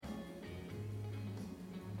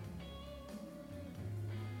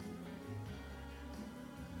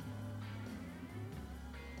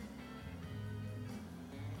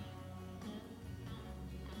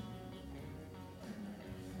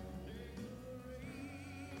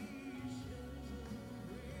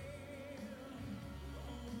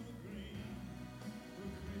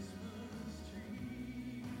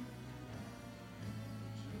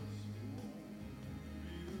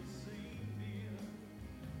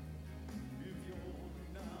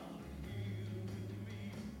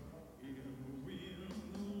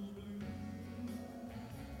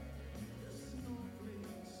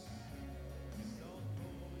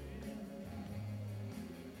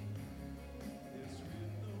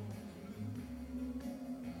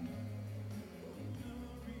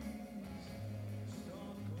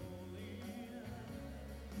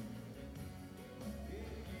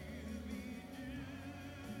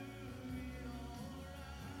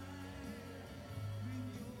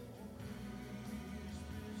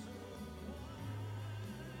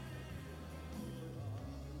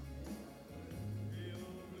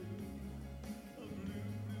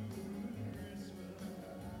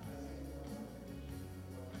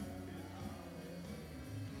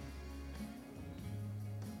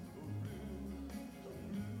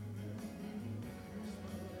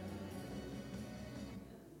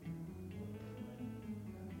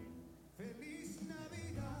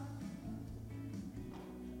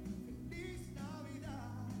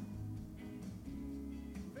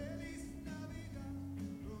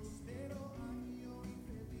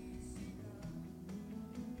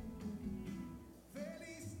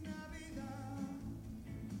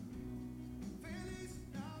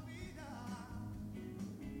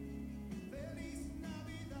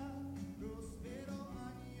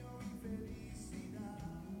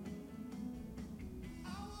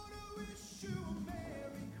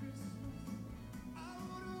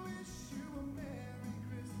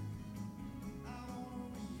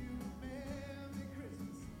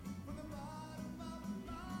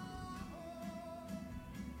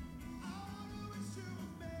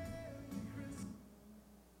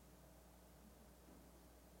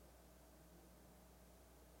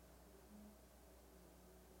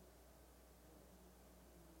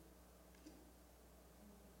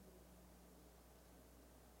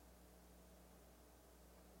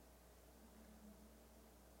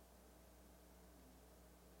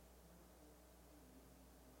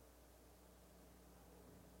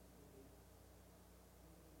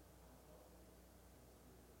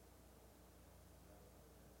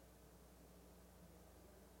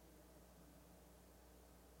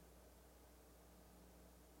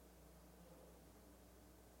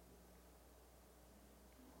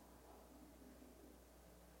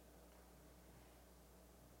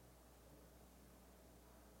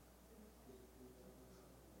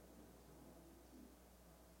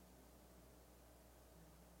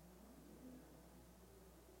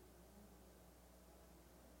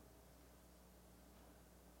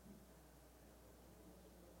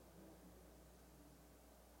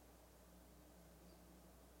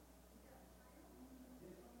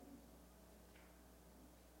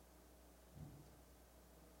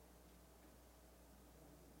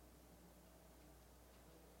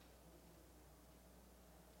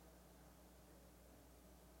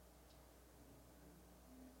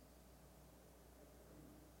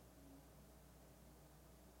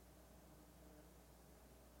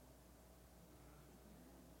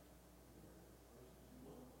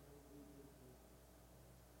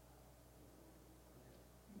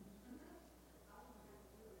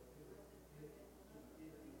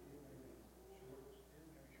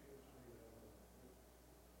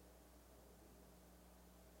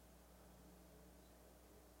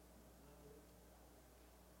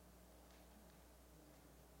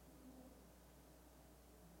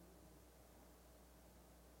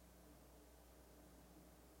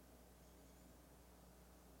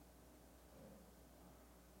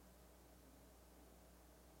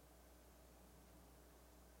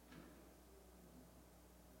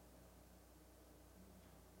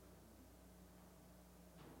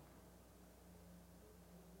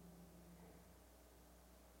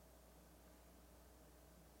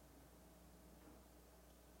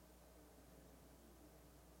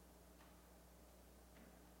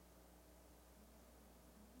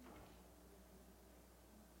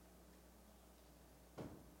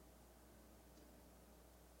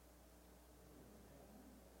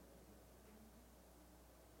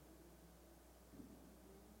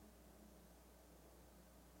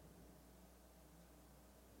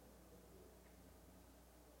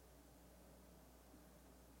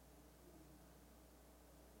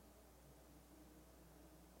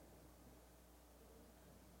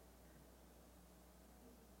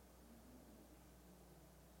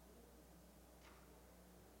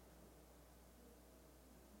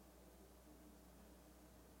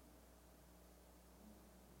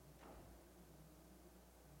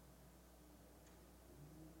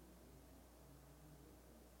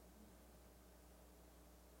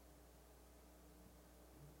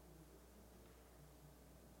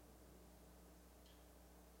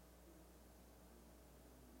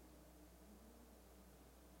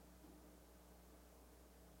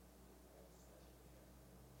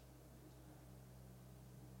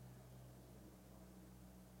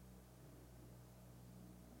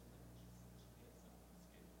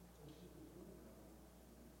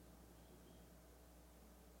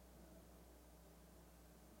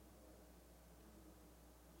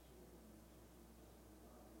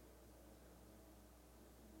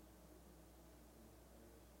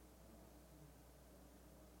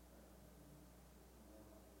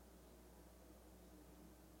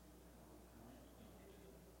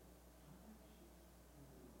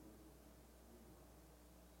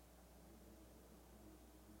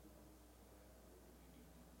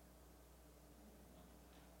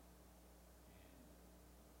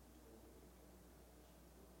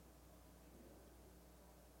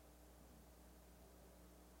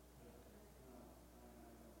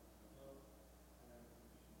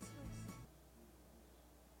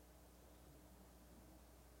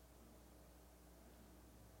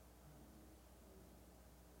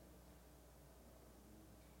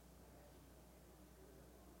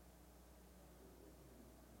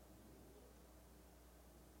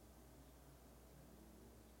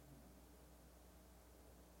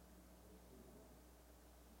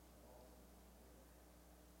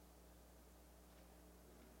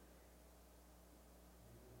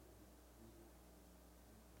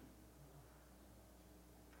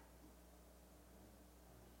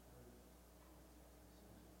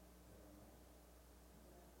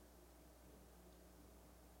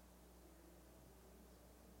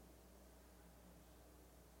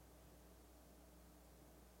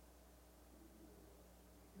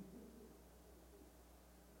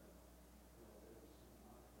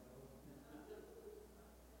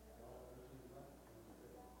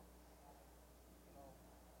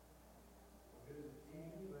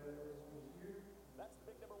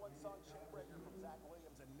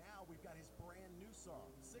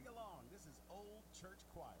song. Sing along. This is Old Church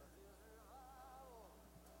Choir.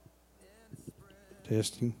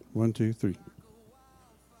 Testing. 1, 2, 3.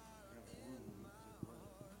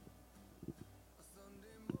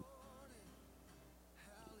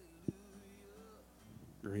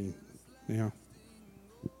 Green. Yeah.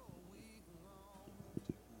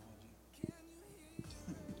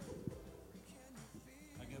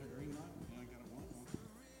 I got a green light and I got a white one.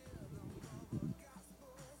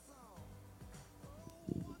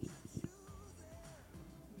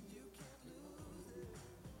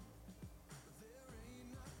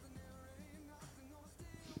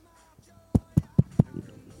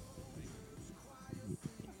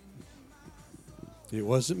 It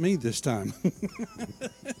wasn't me this time.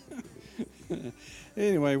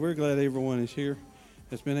 Anyway, we're glad everyone is here,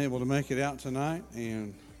 has been able to make it out tonight,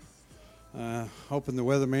 and hoping the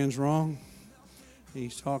weatherman's wrong.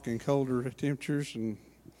 He's talking colder temperatures, and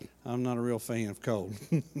I'm not a real fan of cold.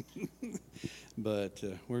 But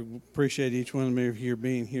we appreciate each one of you here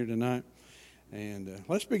being here tonight. And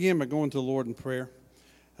let's begin by going to the Lord in prayer.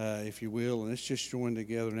 If you will, and let's just join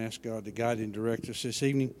together and ask God to guide and direct us this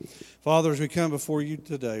evening. Father, as we come before you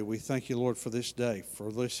today, we thank you, Lord, for this day.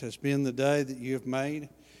 For this has been the day that you have made,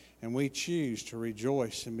 and we choose to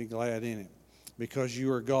rejoice and be glad in it. Because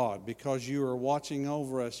you are God, because you are watching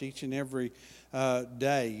over us each and every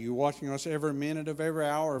day. You're watching us every minute of every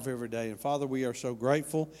hour of every day. And Father, we are so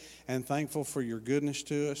grateful and thankful for your goodness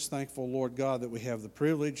to us. Thankful, Lord God, that we have the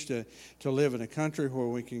privilege to live in a country where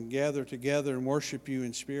we can gather together and worship you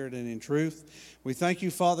in spirit and in truth. We thank you,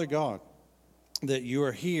 Father God, that you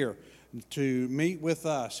are here to meet with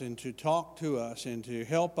us and to talk to us and to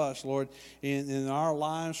help us, Lord, in our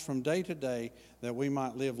lives from day to day, that we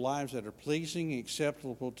might live lives that are pleasing,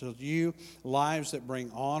 acceptable to you, lives that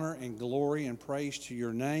bring honor and glory and praise to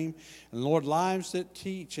your name, and Lord, lives that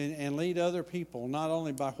teach and lead other people, not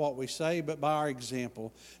only by what we say, but by our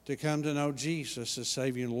example, to come to know Jesus as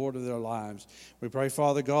Savior and Lord of their lives. We pray,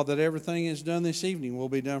 Father God, that everything is done this evening will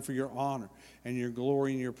be done for your honor and your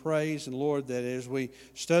glory and your praise. And Lord, that as we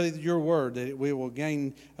study your word, that we will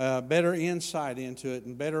gain better insight into it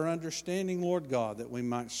and better understanding, Lord God, that we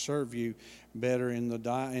might serve you better in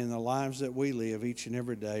the lives that we live each and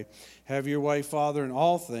every day. Have your way, Father, in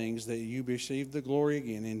all things, that you receive the glory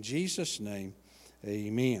again. In Jesus' name,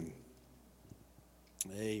 amen.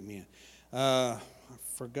 Amen. I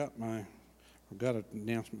forgot an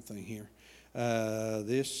announcement thing here.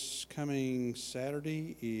 This coming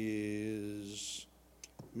Saturday is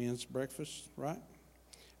men's breakfast, right?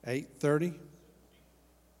 8:30.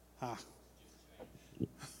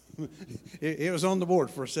 It was on the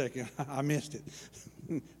board for a second. I missed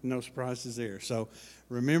it. No surprises there. So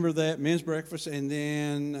remember that, men's breakfast, and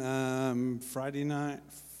then Friday night.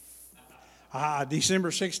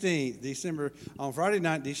 December 16th. On Friday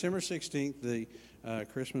night, December 16th, the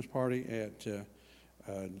Christmas party at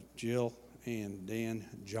Jill and Dan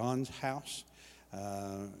John's house,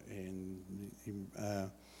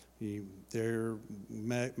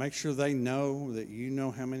 make sure they know that you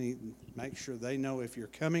know how many. Make sure they know if you're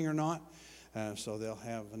coming or not, so they'll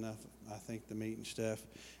have enough, I think, to meet and stuff,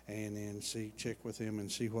 and then check with them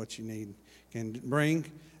and see what you need can bring.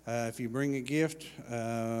 If you bring a gift,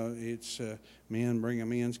 it's men bring a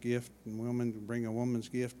men's gift and women bring a woman's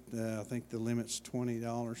gift. I think the limit's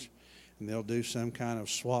 $20, and they'll do some kind of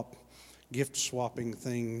gift swapping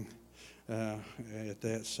thing at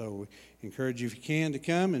that. So we encourage you, if you can, to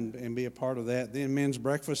come and be a part of that. Then men's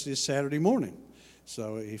breakfast is Saturday morning.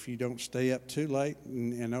 So if you don't stay up too late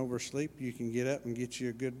and oversleep, you can get up and get you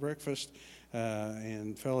a good breakfast.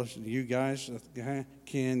 And fellas, you guys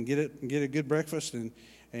can get a good breakfast and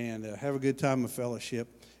have a good time of fellowship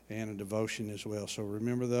and a devotion as well. So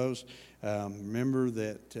remember those. Remember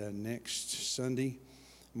that next Sunday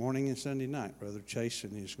morning and Sunday night, Brother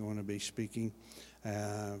Chasen is going to be speaking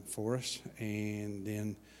for us. And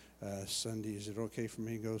then Sunday, is it okay for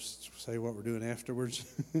me to go say what we're doing afterwards?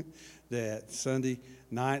 That Sunday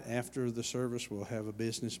night after the service, we'll have a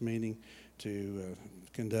business meeting to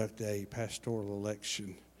conduct a pastoral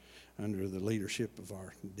election under the leadership of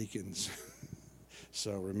our deacons.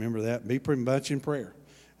 So remember that. Be pretty much in prayer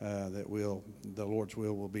that the Lord's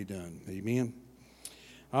will be done. Amen.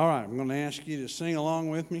 All right, I'm going to ask you to sing along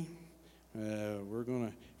with me.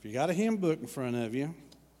 If you got a hymn book in front of you,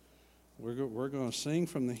 we're going to sing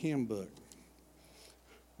from the hymn book.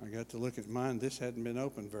 I got to look at mine. This hadn't been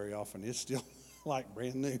opened very often. It's still like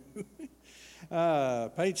brand new.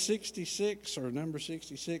 Page 66 or number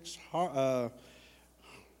 66. Hark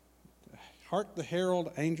the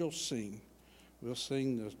Herald Angels Sing. We'll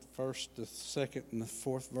sing the first, the second, and the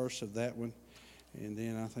fourth verse of that one. And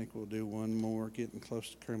then I think we'll do one more, getting close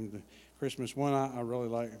to Christmas. One I really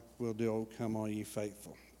like, we'll do "Oh Come All Ye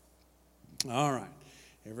Faithful." All right.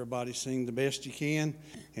 Everybody sing the best you can,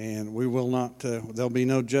 and we will not, there'll be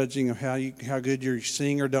no judging of how good you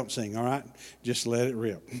sing or don't sing, all right? Just let it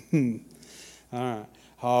rip. All right.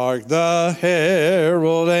 Hark the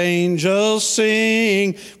herald angels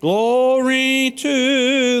sing, glory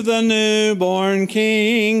to the newborn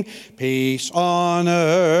King. Peace on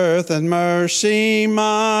earth and mercy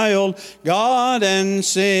mild, God and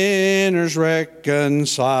sinners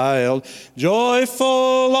reconciled. Joyful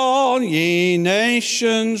all ye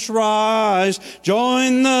nations rise,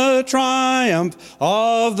 join the triumph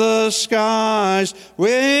of the skies.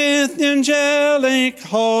 With angelic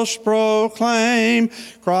host proclaim,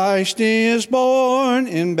 Christ is born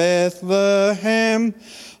in Bethlehem.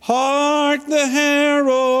 Hark the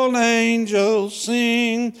herald angels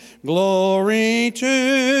sing, glory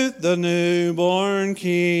to the newborn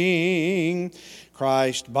King.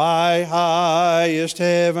 Christ by highest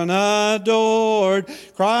heaven adored,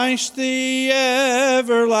 Christ the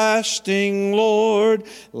everlasting Lord.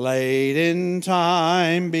 Late in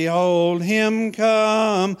time, behold him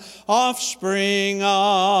come, offspring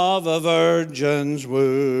of a virgin's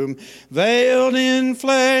womb. Veiled in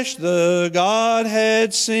flesh the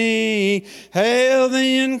Godhead see, hail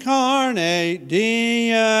the incarnate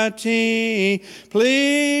deity.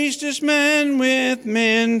 Pleased as men with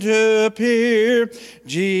men to appear,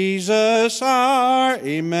 Jesus our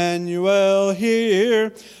Emmanuel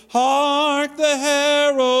here. Hark the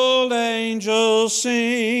herald angels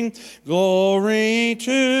sing, glory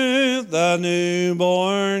to the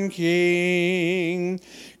newborn King.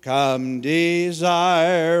 Come,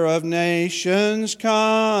 desire of nations,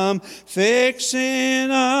 come, fix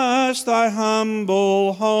in us thy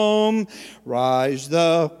humble home. Rise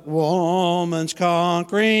the woman's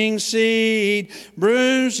conquering seed,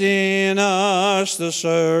 bruise in us the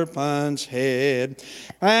serpent's head.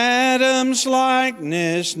 Adam's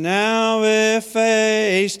likeness now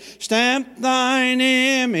efface, stamp thine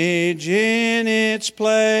image in its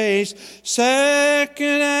place.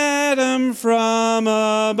 Second Adam from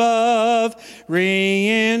above,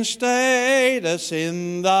 reinstate us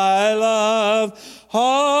in thy love.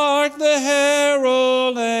 Hark the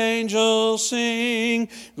herald angels sing,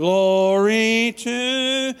 glory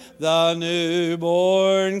to the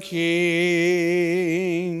newborn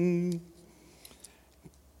King.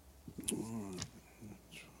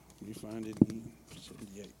 You find it again?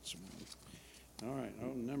 78. All right,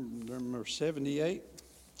 number 78.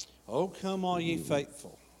 Oh, come all ye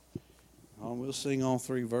faithful. Oh, we'll sing all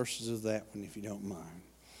three verses of that one if you don't mind.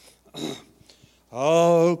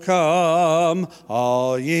 Oh, come,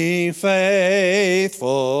 all ye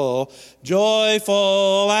faithful,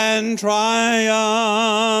 joyful and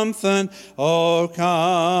triumphant. Oh,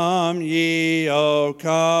 come ye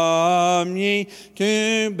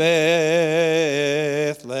to Bethlehem.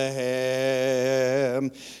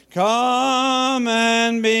 Come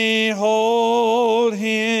and behold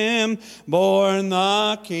him, born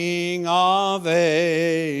the King of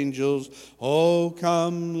angels. Oh,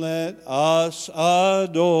 come, let us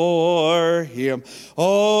adore him.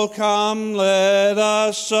 Oh, come, let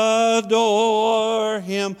us adore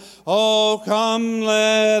him. Oh, come,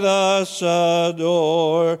 let us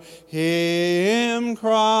adore him,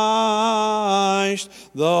 Christ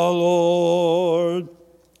the Lord.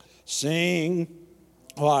 Sing,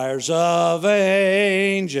 choirs of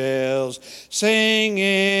angels, sing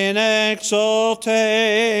in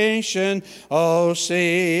exultation. Oh,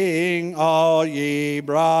 sing, all ye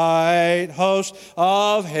bright hosts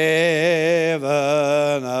of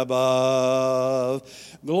heaven above.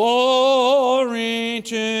 Glory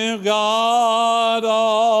to God,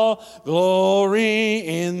 all glory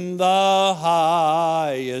in the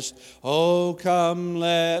highest. Oh, come,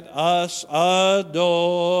 let us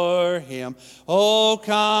adore him. Oh,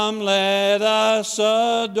 come, let us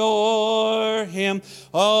adore him.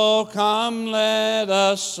 Oh, come, let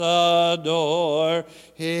us adore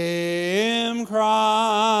him, Christ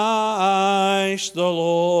the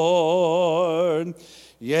Lord.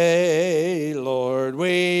 Yea, Lord,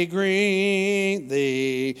 we greet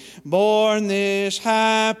thee, born this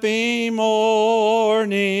happy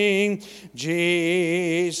morning.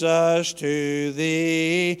 Jesus, to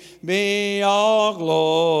thee be all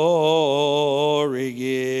glory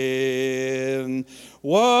given.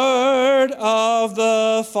 Word of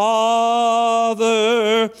the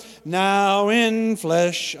Father, now in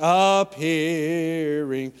flesh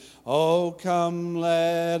appearing. Oh, come,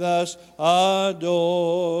 let us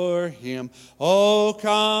adore Him. Oh,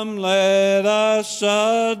 come, let us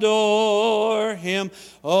adore Him.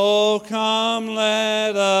 Oh, come,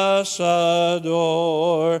 let us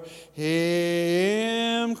adore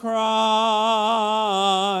Him, Christ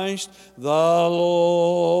the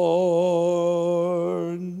Lord.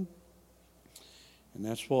 And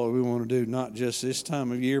that's what we want to do, not just this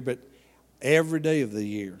time of year, but every day of the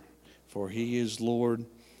year. For He is Lord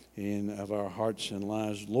of our hearts and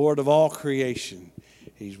lives, Lord of all creation.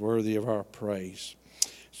 He's worthy of our praise.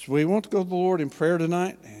 So we want to go to the Lord in prayer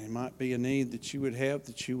tonight, and it might be a need that you would have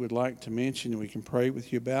that you would like to mention and we can pray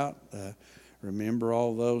with you about. Remember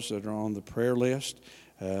all those that are on the prayer list.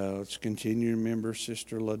 Let's continue to remember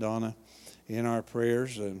Sister LaDonna in our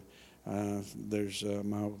prayers. And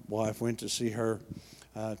my wife went to see her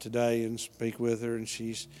today and speak with her, and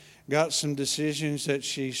she's got some decisions that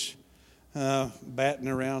she's batting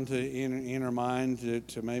around in her mind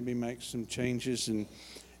to maybe make some changes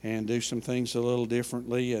and do some things a little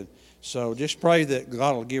differently. And so just pray that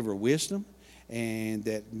God will give her wisdom, and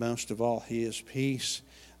that most of all His peace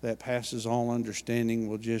that passes all understanding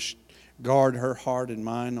will just guard her heart and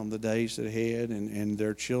mind on the days ahead, and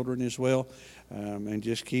their children as well. And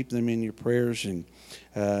just keep them in your prayers. And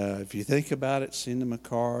if you think about it, send them a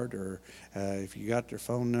card, or if you got their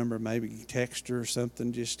phone number, maybe text her or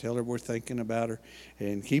something. Just tell her we're thinking about her,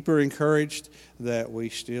 and keep her encouraged that we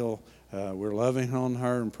still we're loving on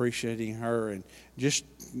her and appreciating her, and just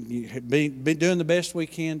be doing the best we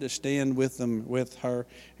can to stand with them, with her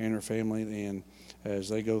and her family, and as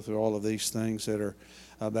they go through all of these things that are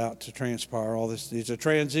about to transpire. All this is a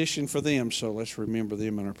transition for them, so let's remember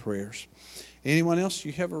them in our prayers. Anyone else,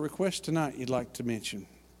 you have a request tonight you'd like to mention?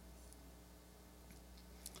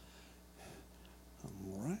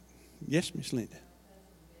 All right. Yes, Miss Linda.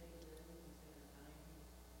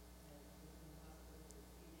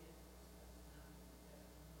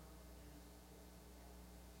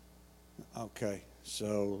 Okay,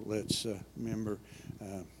 so let's remember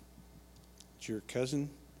it's your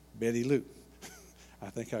cousin, Betty Lou. I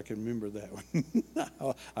think I can remember that one.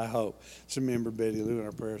 I hope. So remember Betty Lou in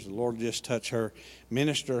our prayers. The Lord just touch her,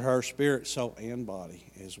 minister her spirit, soul, and body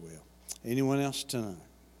as well. Anyone else tonight?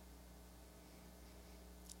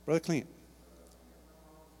 Brother Clint.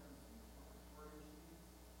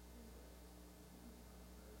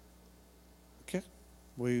 Okay.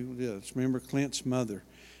 Let's remember Clint's mother.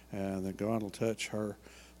 That God will touch her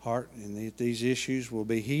heart, and these issues will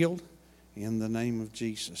be healed in the name of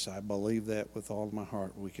Jesus. I believe that with all my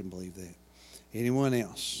heart. We can believe that. Anyone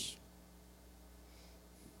else?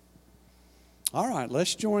 All right,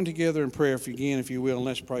 let's join together in prayer again, if you will, and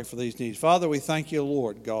let's pray for these needs. Father, we thank you,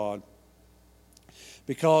 Lord God,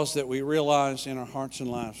 because that we realize in our hearts and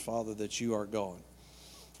lives, Father, that you are God,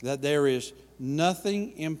 that there is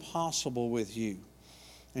nothing impossible with you.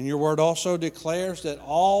 And your word also declares that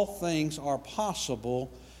all things are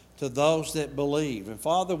possible to those that believe. And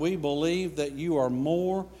Father, we believe that you are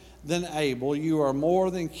more than able. You are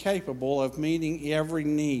more than capable of meeting every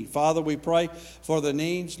need. Father, we pray for the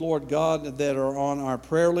needs, Lord God, that are on our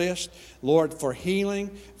prayer list. Lord, for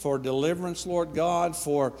healing, for deliverance, Lord God,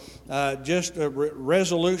 for just a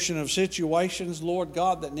resolution of situations, Lord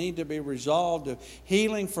God, that need to be resolved.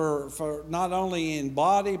 Healing for not only in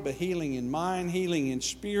body, but healing in mind, healing in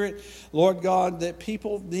spirit. Lord God, that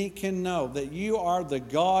people can know that you are the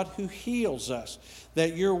God who heals us.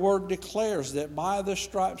 That your word declares that by the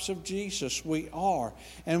stripes of Jesus we are,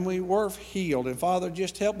 and we were healed. And Father,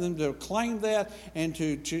 just help them to claim that and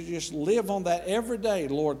to just live on that every day,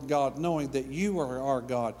 Lord God, knowing that you are our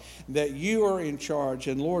God, that you are in charge,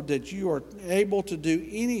 and Lord, that you are able to do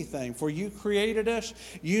anything. For you created us.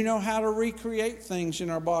 You know how to recreate things in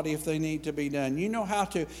our body if they need to be done. You know how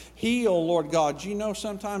to heal, Lord God. You know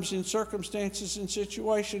sometimes in circumstances and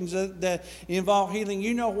situations that involve healing,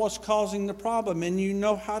 you know what's causing the problem, and you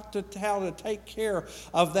know how to take care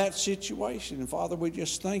of that situation. And Father, we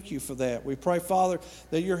just thank you for that. We pray, Father,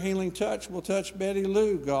 that your healing touch will touch Betty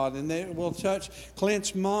Lou, God, and that it will touch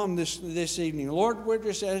Clint's mom this evening. Lord, we're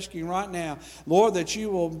just asking right now, Lord, that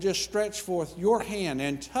you will just stretch forth your hand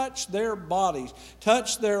and touch their bodies,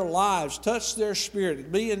 touch their lives, touch their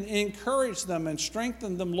spirit, encourage them and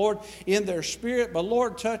strengthen them, Lord, in their spirit, but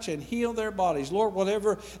Lord, touch and heal their bodies. Lord,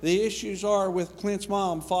 whatever the issues are with Clint's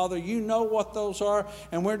mom, Father, you know what those are.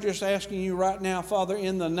 And we're just asking you right now, Father,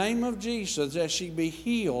 in the name of Jesus, that she be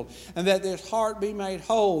healed, and that this heart be made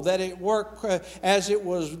whole, that it work as it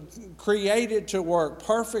was created to work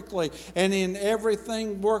perfectly, and in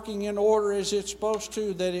everything working in order as it's supposed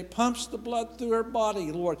to, that it pumps the blood through her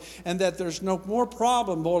body, Lord, and that there's no more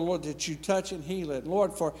problem, Lord, that you touch and heal it.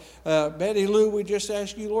 Lord, for Betty Lou, we just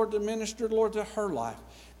ask you, Lord, to minister, Lord, to her life.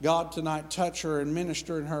 God, tonight, touch her and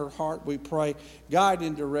minister in her heart, we pray. Guide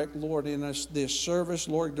and direct, Lord, in us this service.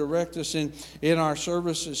 Lord, direct us in our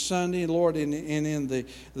services Sunday, Lord, and in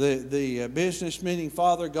the business meeting.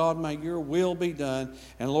 Father, God, may your will be done.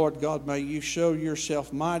 And, Lord God, may you show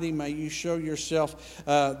yourself mighty. May you show yourself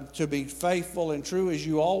to be faithful and true as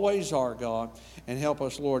you always are, God. And help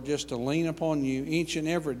us, Lord, just to lean upon you each and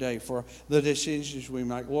every day for the decisions we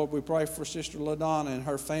make. Lord, we pray for Sister LaDonna and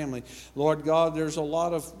her family. Lord God, there's a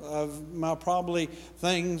lot of probably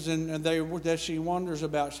things that she wonders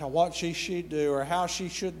about, what she should do or how she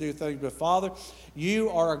should do things. But Father, you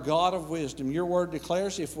are a God of wisdom. Your word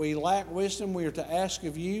declares if we lack wisdom, we are to ask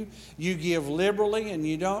of you. You give liberally, and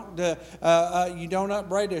you don't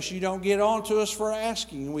upbraid us. You don't get on to us for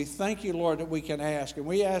asking. And we thank you, Lord, that we can ask. And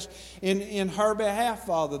we ask in her behalf,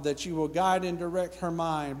 Father, that you will guide and direct her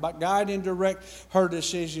mind, but guide and direct her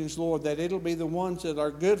decisions, Lord, that it'll be the ones that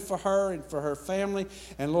are good for her and for her family.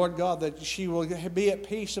 And Lord God, that she will be at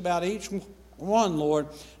peace about each one, Lord,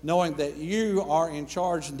 knowing that you are in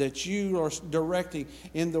charge and that you are directing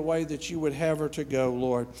in the way that you would have her to go,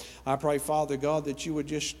 Lord. I pray, Father God, that you would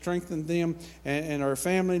just strengthen them and our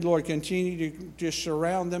family, Lord. Continue to just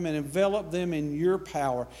surround them and envelop them in your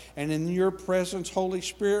power and in your presence, Holy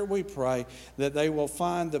Spirit. We pray that they will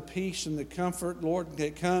find the peace and the comfort, Lord,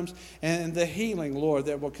 that comes, and the healing, Lord,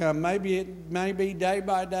 that will come. Maybe it may be day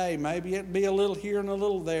by day. Maybe it be a little here and a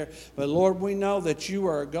little there. But Lord, we know that you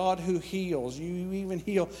are a God who heals. You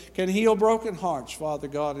even can heal broken hearts, Father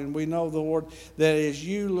God. And we know, Lord, that as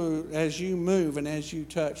you move and as you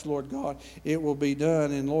touch, Lord God, it will be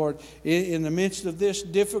done. And Lord, in the midst of this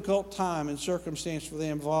difficult time and circumstance for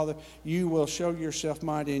them, Father, you will show yourself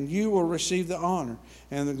mighty, and you will receive the honor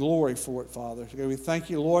and the glory for it, Father. So we thank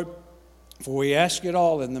you, Lord, for we ask it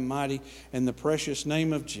all in the mighty and the precious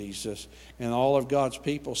name of Jesus. And all of God's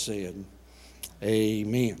people said,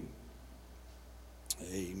 amen.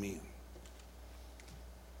 Amen.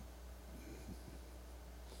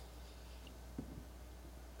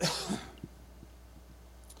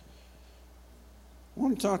 I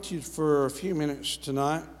want to talk to you for a few minutes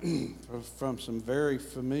tonight from some very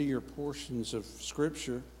familiar portions of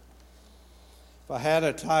Scripture. If I had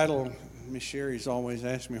a title, Miss Sherry's always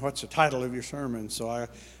asked me, what's the title of your sermon? So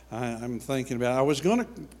I'm thinking about it. I was going to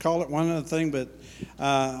call it one other thing, but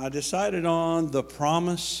I decided on the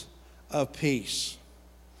promise of peace.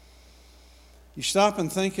 You stop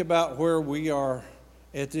and think about where we are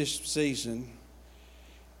at this season.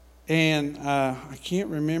 And I can't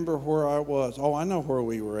remember where I was. Oh, I know where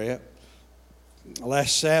we were at.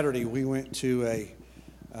 Last Saturday, we went to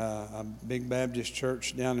a big Baptist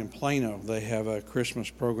church down in Plano. They have a Christmas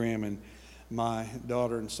program, and my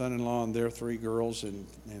daughter and son-in-law and their 3 girls and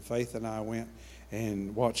Faith and I went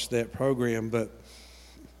and watched that program. But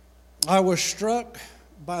I was struck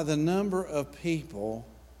by the number of people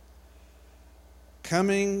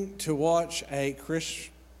coming to watch a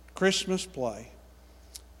Christmas play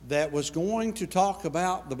that was going to talk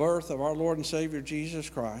about the birth of our Lord and Savior Jesus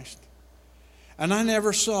Christ. And I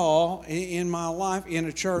never saw in my life in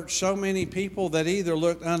a church so many people that either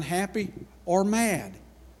looked unhappy or mad.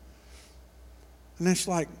 And it's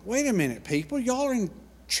like, wait a minute, people, y'all are in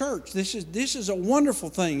church. This is a wonderful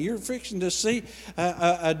thing. You're fixing to see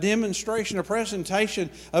a demonstration, a presentation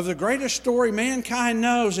of the greatest story mankind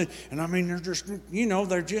knows. And I mean,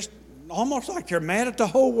 they're just almost like they're mad at the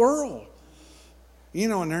whole world.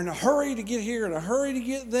 And they're in a hurry to get here and a hurry to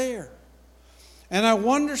get there. And I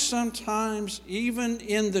wonder sometimes, even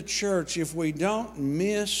in the church, if we don't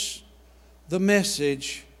miss the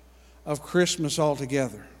message of Christmas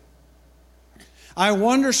altogether. I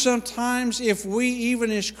wonder sometimes if we, even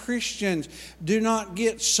as Christians, do not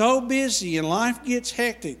get so busy and life gets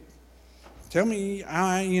hectic. Tell me,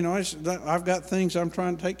 I've got things, I'm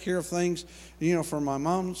trying to take care of things, for my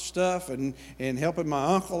mom's stuff and helping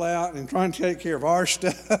my uncle out and trying to take care of our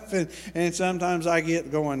stuff. And sometimes I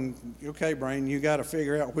get going, okay, brain, you got to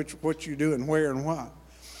figure out what you do and where and what.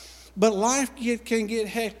 But life can get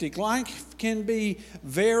hectic. Life can be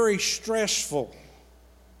very stressful.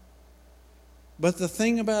 But the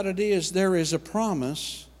thing about it is there is a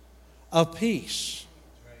promise of peace.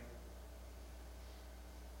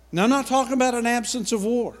 Now, I'm not talking about an absence of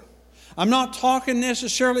war. I'm not talking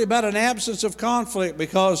necessarily about an absence of conflict,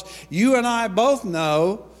 because you and I both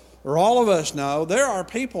know or all of us know, there are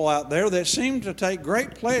people out there that seem to take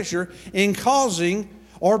great pleasure in causing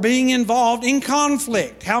or being involved in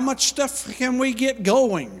conflict. How much stuff can we get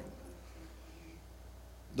going?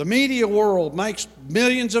 The media world makes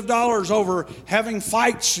millions of dollars over having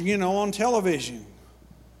fights, on television.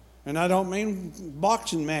 And I don't mean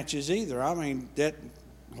boxing matches either. I mean that,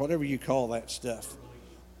 whatever you call that stuff.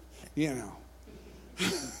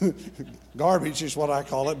 Garbage is what I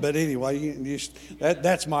call it. But anyway,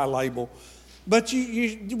 that's my label. But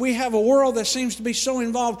we have a world that seems to be so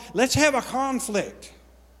involved. Let's have a conflict.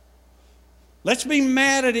 Let's be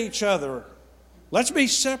mad at each other. Let's be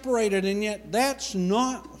separated. And yet that's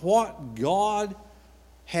not what God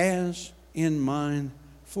has in mind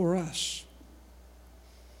for us.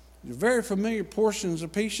 Very familiar portions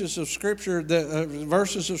of pieces of Scripture,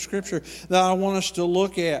 verses of Scripture that I want us to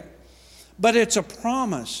look at. But it's a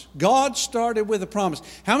promise. God started with a promise.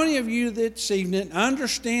 How many of you this evening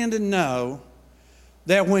understand and know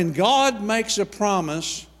that when God makes a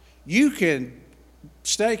promise, you can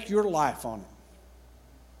stake your life on it?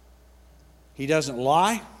 He doesn't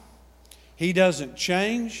lie. He doesn't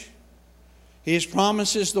change. His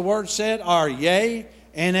promises, the Word said, are yea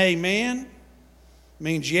and amen.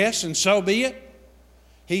 Means yes, and so be it.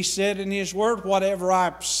 He said in His Word, whatever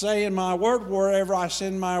I say in my Word, wherever I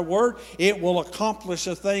send my Word, it will accomplish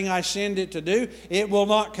the thing I send it to do. It will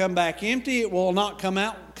not come back empty. It will not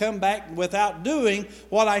come back without doing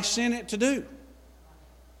what I sent it to do.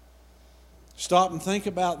 Stop and think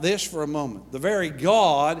about this for a moment. The very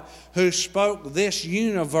God who spoke this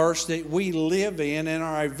universe that we live in and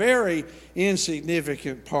are a very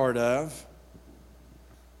insignificant part of,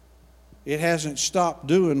 it hasn't stopped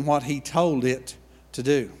doing what He told it to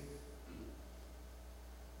do.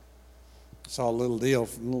 I saw a little deal,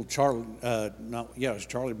 it was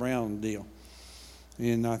Charlie Brown deal.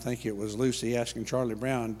 And I think it was Lucy asking Charlie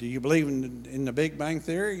Brown, do you believe in the Big Bang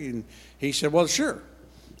Theory? And he said, well, sure.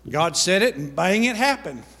 God said it and bang, it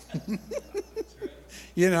happened.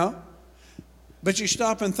 But you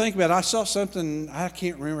stop and think about it. I saw something, I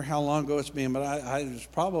can't remember how long ago it's been, but I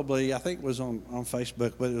think it was on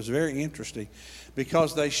Facebook, but it was very interesting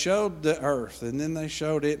because they showed the earth and then they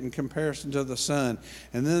showed it in comparison to the sun.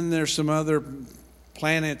 And then there's some other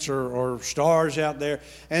planets or stars out there.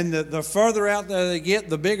 And the further out there they get,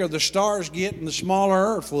 the bigger the stars get and the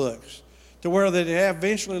smaller earth looks, to where they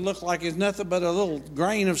eventually look like it's nothing but a little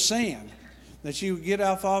grain of sand that you get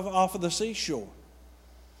off of the seashore.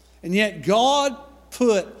 And yet God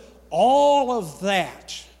put all of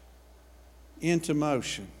that into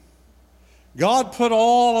motion. God put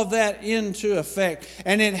all of that into effect.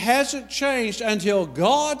 And it hasn't changed until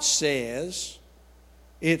God says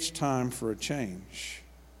it's time for a change.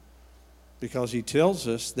 Because He tells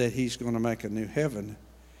us that He's going to make a new heaven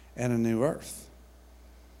and a new earth.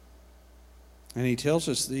 And He tells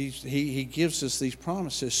us He gives us these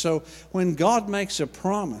promises. So when God makes a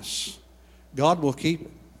promise, God will keep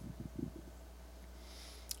it.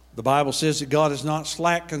 The Bible says that God is not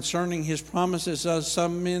slack concerning His promises, as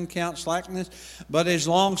some men count slackness, but is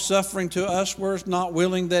long-suffering to uswards, not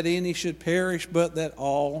willing that any should perish, but that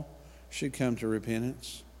all should come to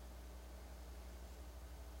repentance.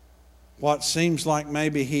 What seems like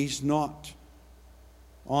maybe He's not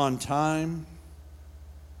on time,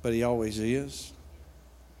 but He always is.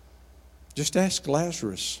 Just ask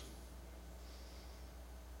Lazarus.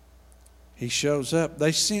 He shows up.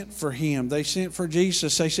 They sent for him. They sent for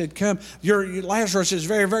Jesus. They said, come, your Lazarus is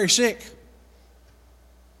very, very sick.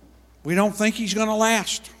 We don't think he's going to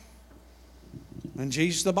last. And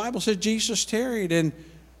Jesus, the Bible says Jesus tarried. And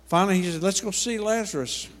finally he said, let's go see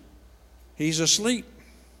Lazarus. He's asleep.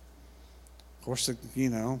 Of course,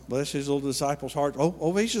 bless his little disciples' heart.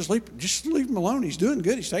 Oh, he's asleep. Just leave him alone. He's doing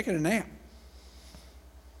good. He's taking a nap.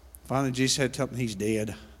 Finally, Jesus had to tell him he's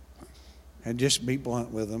dead. And just be blunt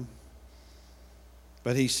with him.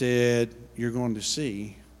 But He said, you're going to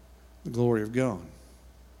see the glory of God.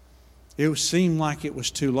 It seemed like it was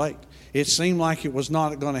too late. It seemed like it was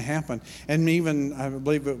not going to happen. And even, I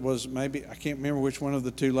believe it was maybe, I can't remember which one of the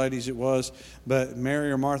two ladies it was, but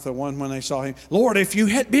Mary or Martha, one when they saw Him, Lord, if you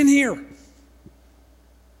had been here. Can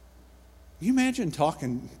you imagine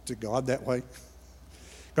talking to God that way?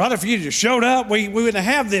 God, if you just showed up, we wouldn't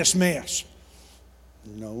have this mess.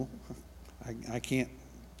 No, I can't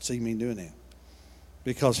see me doing that.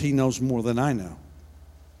 Because He knows more than I know.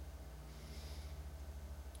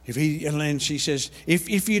 And she says,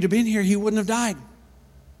 if you'd have been here, he wouldn't have died.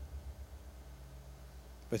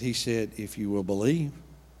 But He said, if you will believe,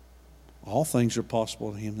 all things are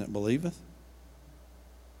possible to him that believeth.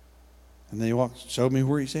 And they showed me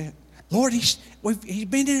where He's at. Lord, he's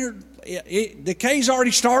been here. The decay's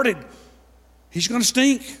already started. He's going to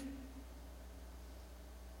stink.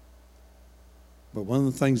 But one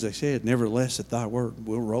of the things they said, nevertheless, at thy word,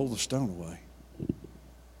 we'll roll the stone away.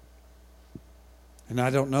 And I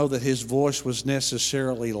don't know that his voice was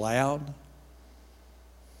necessarily loud.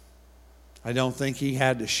 I don't think he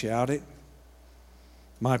had to shout it.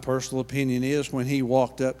 My personal opinion is when he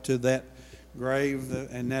walked up to that grave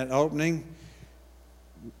and that opening,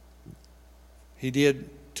 he did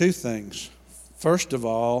two things. First of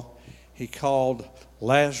all, he called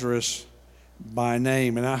Lazarus by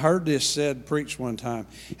name. And I heard this said, preached one time.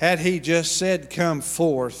 Had he just said, come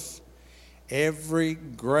forth, every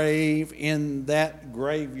grave in that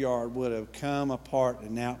graveyard would have come apart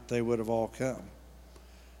and out they would have all come.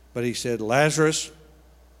 But he said, Lazarus,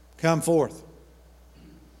 come forth.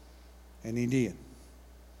 And he did.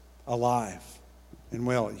 Alive and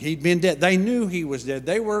well. He'd been dead. They knew he was dead.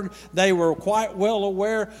 They were quite well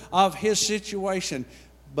aware of his situation.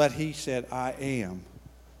 But he said, I am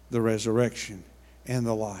the resurrection and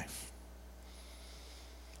the life.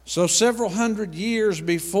 So several hundred years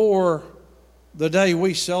before the day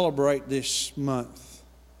we celebrate this month,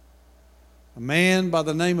 a man by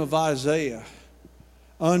the name of Isaiah,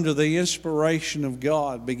 under the inspiration of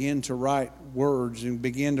God, began to write words and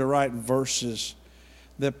began to write verses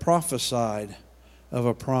that prophesied of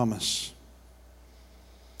a promise.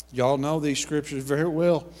 Y'all know these scriptures very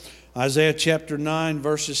well. Isaiah chapter 9,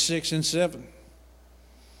 verses 6 and 7.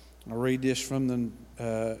 I'll read this from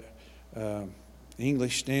the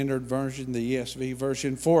English Standard Version, the ESV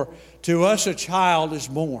version. For to us a child is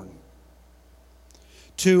born,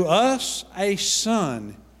 to us a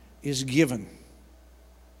son is given,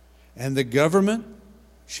 and the government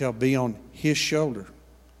shall be on his shoulder.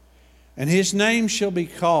 And his name shall be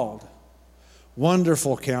called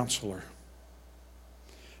Wonderful Counselor,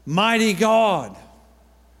 Mighty God,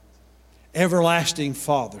 Everlasting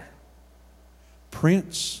Father,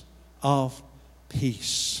 Prince of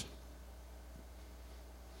Peace.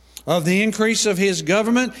 Of the increase of his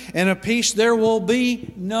government and of peace there will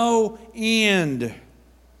be no end.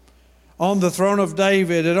 On the throne of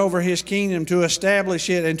David and over his kingdom, to establish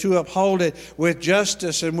it and to uphold it with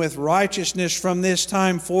justice and with righteousness from this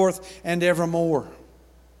time forth and evermore.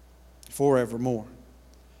 Forevermore.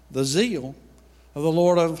 The zeal of the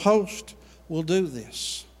Lord of hosts will do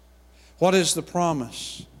this. What is the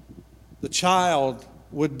promise? The child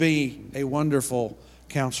would be a wonderful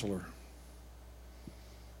counselor.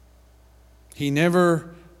 He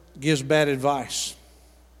never gives bad advice.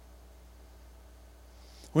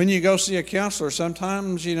 When you go see a counselor,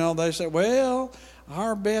 sometimes, they say, well,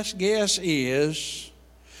 our best guess is.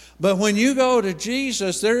 But when you go to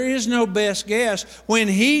Jesus, there is no best guess. When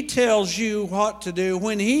he tells you what to do,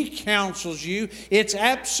 when he counsels you, it's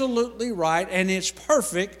absolutely right and it's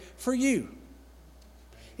perfect for you.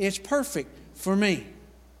 It's perfect for me.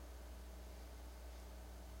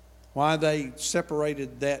 Why they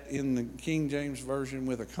separated that in the King James Version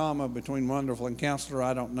with a comma between wonderful and counselor,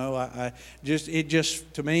 I don't know.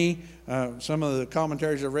 To me, some of the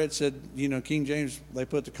commentaries I read said, King James, they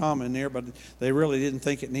put the comma in there, but they really didn't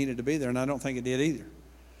think it needed to be there, and I don't think it did either.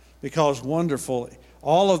 Because wonderful,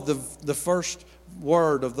 all of the first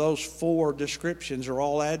word of those four descriptions are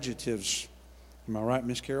all adjectives. Am I right,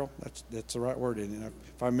 Miss Carol? That's the right word, isn't it?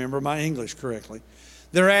 If I remember my English correctly.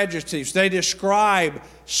 They're adjectives. They describe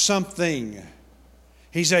something.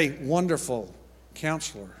 He's a wonderful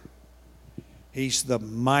counselor. He's the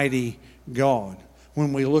mighty God.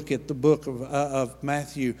 When we look at the book of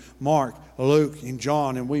Matthew, Mark, Luke, and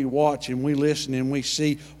John, and we watch and we listen and we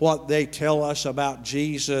see what they tell us about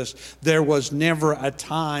Jesus, there was never a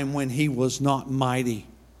time when he was not mighty.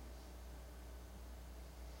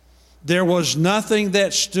 There was nothing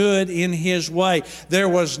that stood in his way. There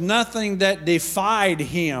was nothing that defied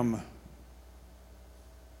him.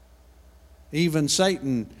 Even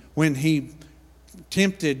Satan, when he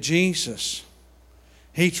tempted Jesus,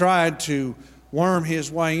 he tried to worm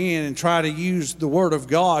his way in and try to use the Word of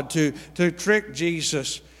God to trick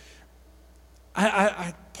Jesus.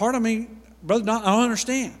 Part of me, Brother Don, I don't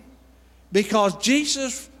understand. Because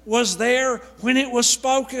Jesus was there when it was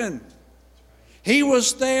spoken. He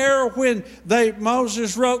was there when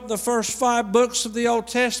Moses wrote the first 5 books of the Old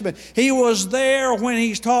Testament. He was there when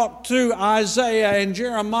he talked to Isaiah and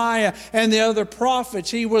Jeremiah and the other prophets.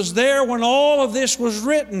 He was there when all of this was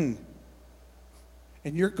written.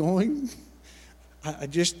 And you're going,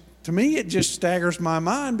 to me it just staggers my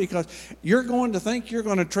mind, because you're going to think you're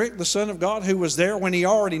going to trick the Son of God who was there when he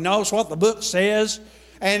already knows what the book says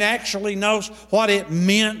and actually knows what it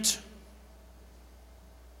meant.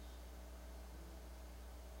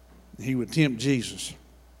 he would tempt Jesus.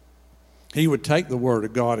 He would take the word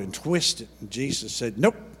of God and twist it. And Jesus said,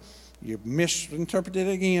 nope, you misinterpreted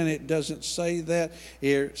it again. It doesn't say that.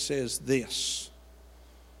 It says this.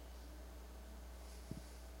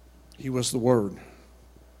 He was the Word.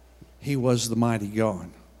 He was the mighty God.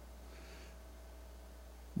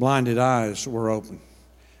 Blinded eyes were open.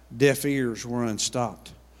 Deaf ears were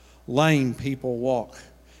unstopped. Lame people walk.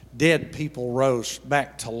 Dead people rose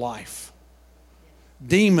back to life.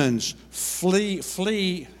 Demons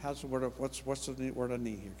flee. How's the word? What's the word I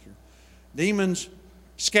need here? Demons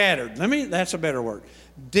scattered. That's a better word.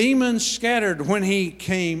 Demons scattered when he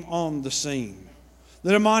came on the scene.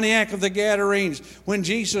 The demoniac of the Gadarenes, when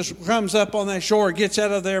Jesus comes up on that shore, gets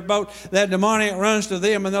out of their boat, that demoniac runs to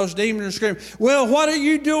them, and those demons scream, well, what are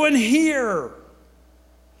you doing here?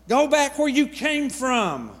 Go back where you came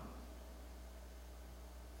from.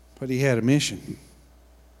 But he had a mission.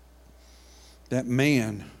 That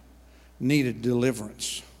man needed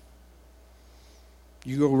deliverance.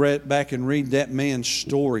 You go right back and read that man's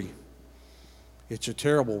story. It's a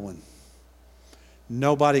terrible one.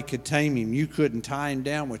 Nobody could tame him. You couldn't tie him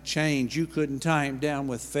down with chains. You couldn't tie him down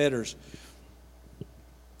with fetters.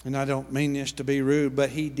 And I don't mean this to be rude, but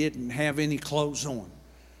he didn't have any clothes on.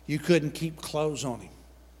 You couldn't keep clothes on him.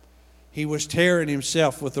 He was tearing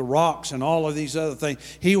himself with the rocks and all of these other things.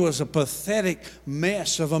 He was a pathetic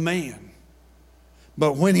mess of a man.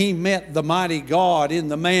 But when he met the mighty God in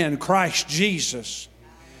the man Christ Jesus,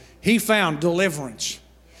 he found deliverance.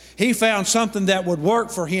 He found something that would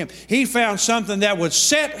work for him. He found something that would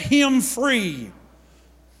set him free.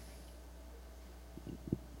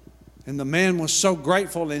 And the man was so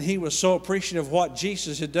grateful, and he was so appreciative of what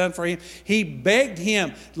Jesus had done for him. He begged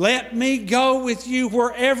him, let me go with you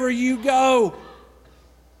wherever you go.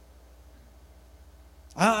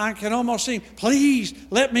 I can almost see him, please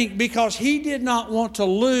let me, because he did not want to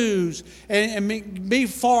lose and be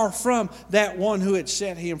far from that one who had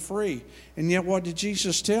set him free. And yet what did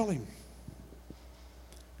Jesus tell him?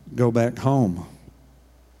 Go back home.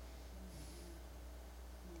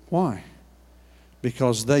 Why?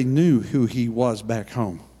 Because they knew who he was back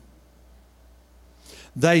home.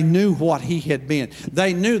 They knew what he had been.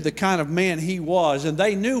 They knew the kind of man he was, and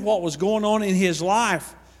they knew what was going on in his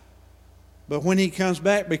life. But when he comes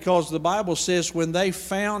back, because the Bible says when they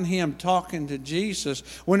found him talking to Jesus,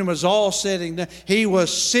 when it was all sitting down, he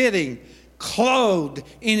was sitting clothed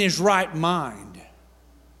in his right mind.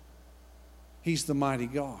 He's the mighty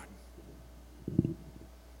God,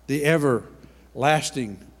 the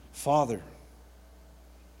everlasting Father.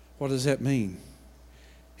 What does that mean?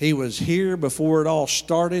 He was here before it all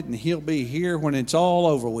started, and he'll be here when it's all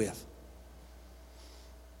over with.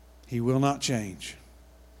 He will not change.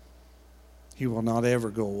 He will not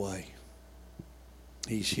ever go away.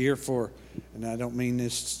 He's here for, and I don't mean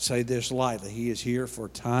this, say this lightly, he is here for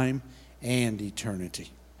time and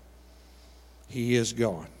eternity. He is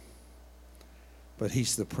God. But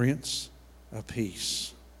he's the Prince of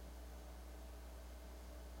Peace.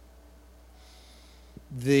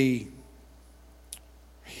 The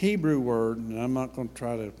Hebrew word, and I'm not going to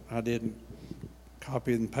try to, I didn't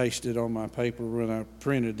copy and paste it on my paper when I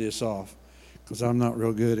printed this off, because I'm not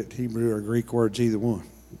real good at Hebrew or Greek words, either one.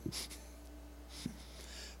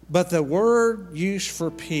 But the word used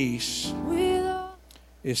for peace,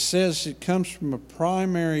 it says it comes from a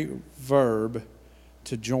primary verb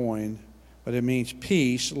to join, but it means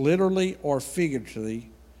peace, literally or figuratively,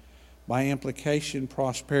 by implication,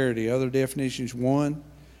 prosperity. Other definitions: 1,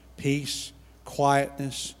 peace,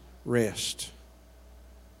 quietness, rest.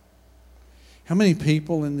 How many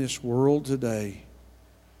people in this world today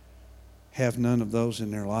have none of those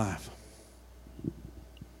in their life?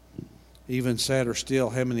 Even sadder still,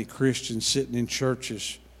 how many Christians sitting in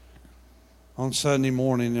churches on Sunday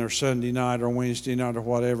morning or Sunday night or Wednesday night or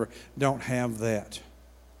whatever don't have that?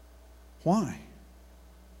 Why?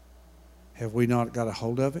 Have we not got a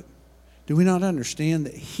hold of it? Do we not understand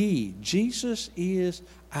that He, Jesus, is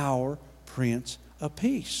our Prince of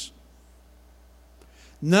Peace?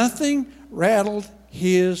 Nothing rattled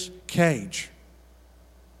His cage.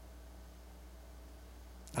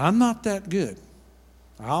 I'm not that good.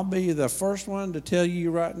 I'll be the first one to tell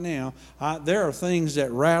you right now, there are things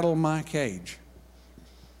that rattle my cage,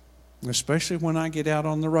 especially when I get out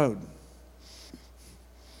on the road.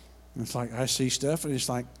 It's like I see stuff and it's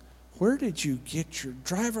like, where did you get your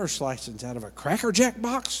driver's license? Out of a Cracker Jack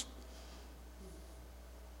box?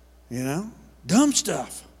 You know, dumb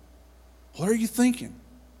stuff. What are you thinking?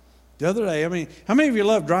 The other day, how many of you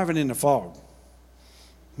love driving in the fog?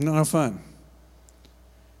 No fun.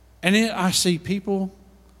 And I see people,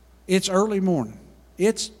 it's early morning.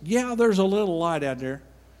 There's a little light out there,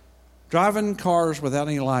 driving cars without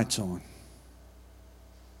any lights on.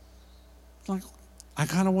 Like, I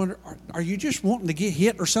kind of wonder, are you just wanting to get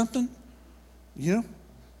hit or something? You know?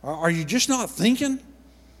 Are you just not thinking?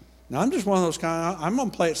 Now, I'm just one of those I'm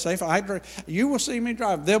going to play it safe. You will see me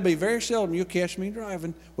drive. There'll be very seldom you'll catch me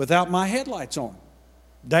driving without my headlights on.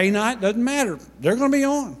 Day, night, doesn't matter. They're going to be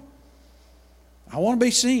on. I want to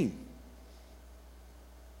be seen.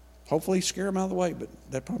 Hopefully scare them out of the way, but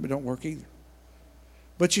that probably don't work either.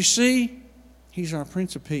 But you see, He's our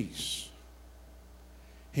Prince of Peace.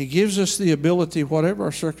 He gives us the ability, whatever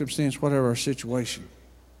our circumstance, whatever our situation,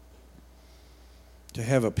 to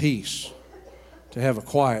have a peace, to have a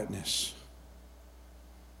quietness.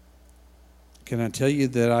 Can I tell you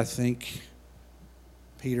that I think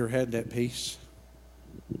Peter had that peace?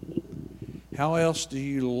 How else do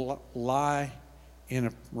you lie in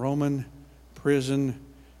a Roman prison,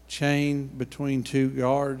 chained between two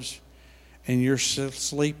guards, and you're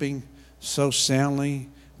sleeping so soundly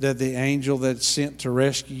that the angel that's sent to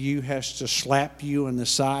rescue you has to slap you in the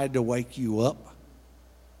side to wake you up?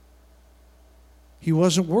 He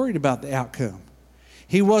wasn't worried about the outcome.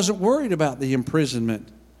 He wasn't worried about the imprisonment.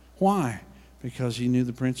 Why? Because he knew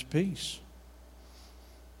the Prince of Peace.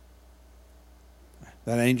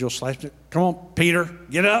 That angel slapped it. Come on, Peter,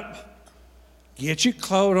 get up. Get your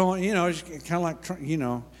coat on. You know, it's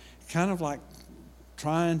kind of like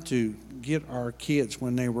trying to get our kids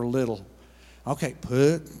when they were little. Okay,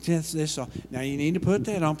 put this on. Now you need to put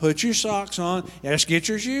that on. Put your socks on. Let's get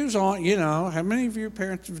your shoes on. You know, how many of your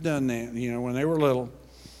parents have done that, you know, when they were little?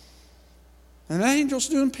 And the angel's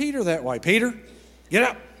doing Peter that way. Peter, get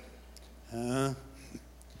up. You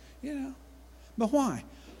know, but why?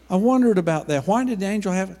 I wondered about that. Why did the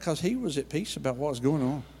angel have it? Because he was at peace about what was going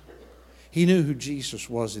on. He knew who Jesus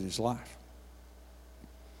was in his life.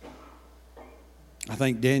 I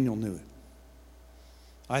think Daniel knew it.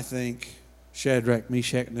 I think Shadrach,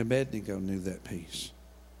 Meshach, and Abednego knew that peace.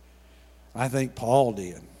 I think Paul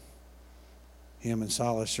did. Him and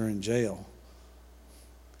Silas are in jail,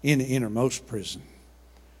 in the innermost prison,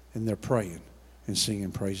 and they're praying and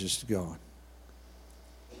singing praises to God.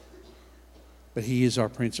 But he is our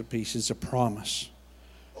Prince of Peace. It's a promise.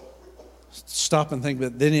 Stop and think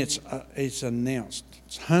about it. Then it's announced.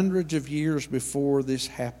 It's hundreds of years before this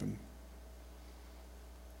happened.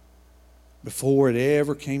 Before it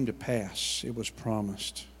ever came to pass, it was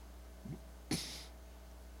promised.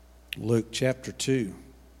 Luke chapter 2.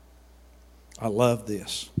 I love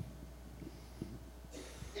this.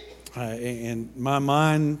 And my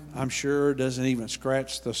mind, I'm sure, doesn't even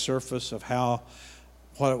scratch the surface of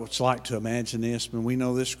what it was like to imagine this, but we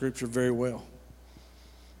know this scripture very well.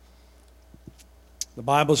 The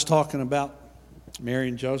Bible's talking about Mary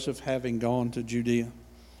and Joseph having gone to Judea,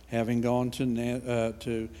 having gone to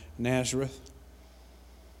Nazareth.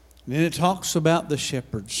 And then it talks about the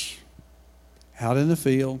shepherds out in the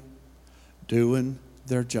field doing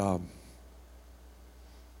their job.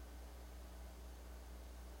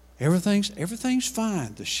 Everything's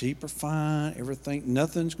fine. The sheep are fine.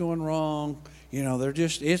 Nothing's going wrong. You know,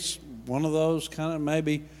 it's one of those kind of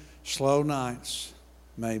maybe slow nights.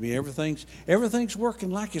 Maybe everything's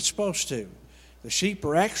working like it's supposed to. The sheep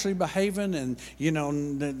are actually behaving, and, you know,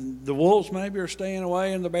 the wolves maybe are staying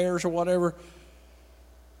away, and the bears or whatever.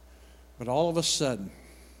 But all of a sudden,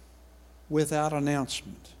 without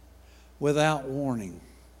announcement, without warning,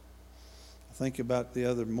 I think about the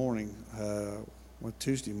other morning,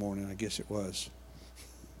 Tuesday morning, I guess it was.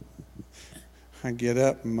 I get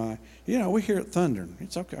up and we hear it thundering.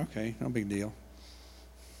 It's okay, no big deal.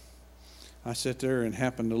 I sit there and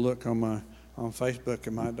happen to look on Facebook,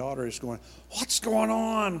 and my daughter is going, "What's going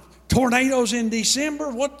on? Tornadoes in December?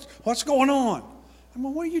 What's going on?" I'm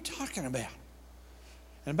like, "What are you talking about?"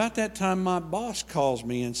 And about that time, my boss calls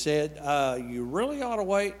me and said, "You really ought to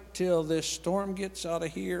wait till this storm gets out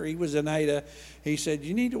of here." He was in Ada. He said,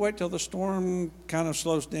 "You need to wait till the storm kind of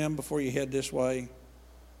slows down before you head this way."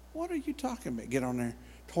 What are you talking about? Get on there.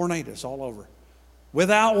 Tornadoes all over.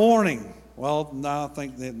 Without warning. Well, no, I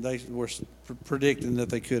think that they were predicting that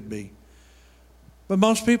they could be. But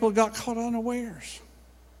most people got caught unawares.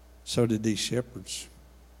 So did these shepherds.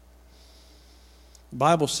 The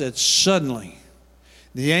Bible said, suddenly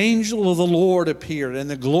the angel of the Lord appeared, and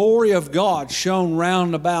the glory of God shone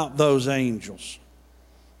round about those angels.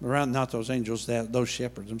 Not those angels, those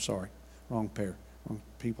shepherds. I'm sorry. Wrong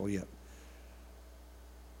people yet.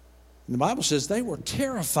 And the Bible says they were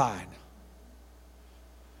terrified.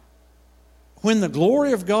 When the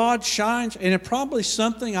glory of God shines, and it's probably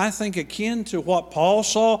something I think akin to what Paul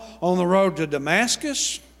saw on the road to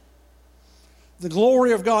Damascus, the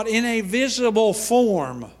glory of God in a visible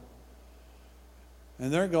form.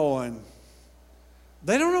 And they're going,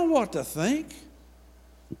 they don't know what to think.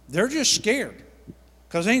 They're just scared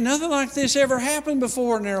because ain't nothing like this ever happened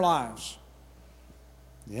before in their lives.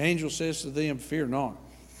 The angel says to them, fear not.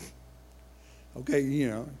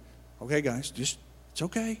 Okay, okay, guys, it's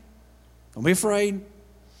okay. Don't be afraid.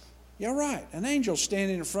 Yeah, right. An angel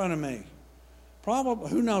standing in front of me. Probably,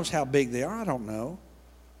 who knows how big they are? I don't know.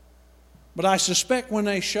 But I suspect when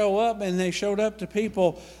they show up, and they showed up to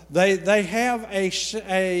people, they have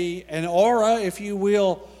an aura, if you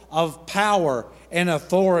will, of power and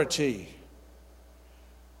authority.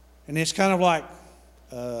 And it's kind of like,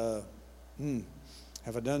 have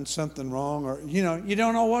I done something wrong? Or, you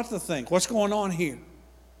don't know what to think. What's going on here?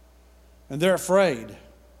 And they're afraid.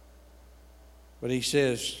 But he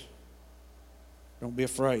says, don't be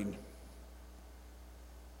afraid.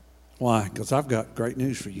 Why? Because I've got great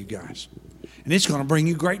news for you guys. And it's going to bring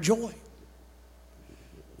you great joy.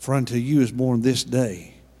 For unto you is born this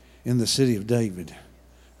day in the city of David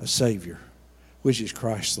a Savior, which is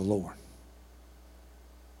Christ the Lord.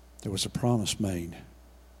 There was a promise made.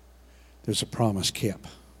 There's a promise kept.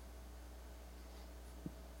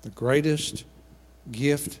 The greatest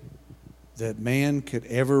gift that man could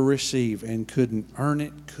ever receive and couldn't earn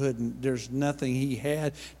it, there's nothing he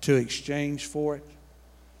had to exchange for it,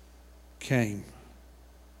 came.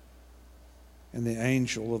 And the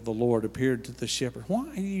angel of the Lord appeared to the shepherd.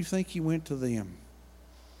 Why do you think he went to them?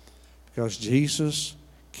 Because Jesus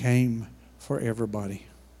came for everybody.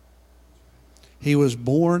 He was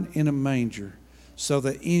born in a manger so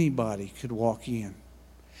that anybody could walk in.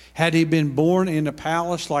 Had he been born in a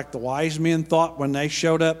palace like the wise men thought when they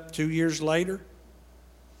showed up 2 years later?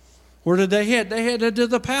 Where did they head? They headed to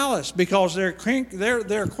the palace because their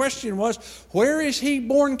question was, where is he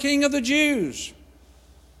born king of the Jews?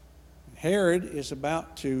 Herod is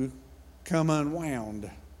about to come unwound.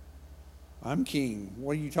 I'm king.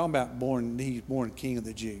 What are you talking about? He's born king of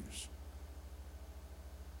the Jews.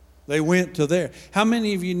 They went to there. How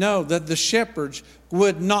many of you know that the shepherds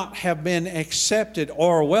would not have been accepted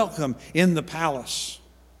or welcome in the palace?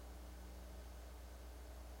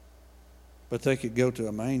 But they could go to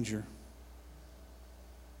a manger.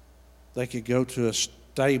 They could go to a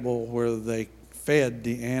stable where they fed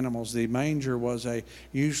the animals. The manger was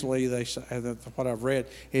usually they say, what I've read,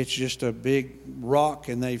 it's just a big rock,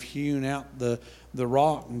 and they've hewn out the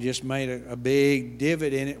rock and just made a big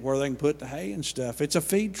divot in it where they can put the hay and stuff. It's a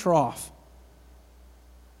feed trough.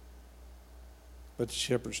 But the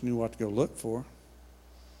shepherds knew what to go look for.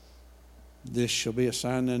 This shall be a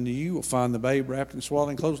sign unto you. You will find the babe wrapped in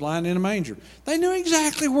swaddling clothes, lying in a manger. They knew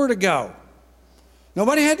exactly where to go.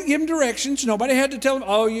 Nobody had to give them directions. Nobody had to tell them,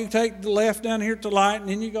 oh, you take the left down here to the light, and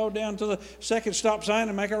then you go down to the second stop sign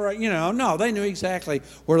and make a right. No, they knew exactly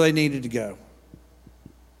where they needed to go.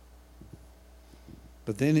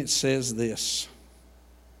 But then it says this,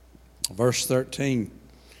 verse 13,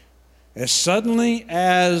 as suddenly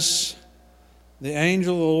as the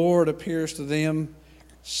angel of the Lord appears to them,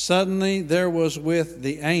 suddenly there was with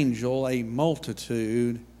the angel a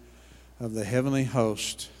multitude of the heavenly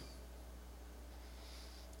host.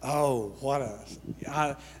 Oh,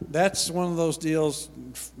 that's one of those deals,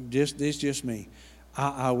 it's just me.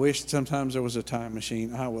 I wish sometimes there was a time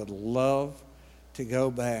machine. I would love to go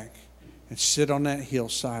back and sit on that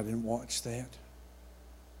hillside and watch that.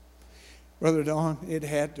 Brother Don, it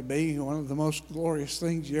had to be one of the most glorious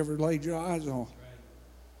things you ever laid your eyes on.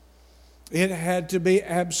 It had to be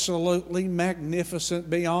absolutely magnificent,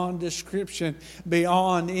 beyond description,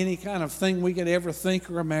 beyond any kind of thing we could ever think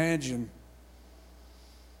or imagine.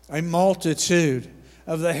 A multitude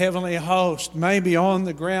of the heavenly host, maybe on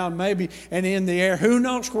the ground, maybe and in the air. Who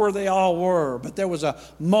knows where they all were, but there was a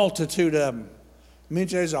multitude of them. It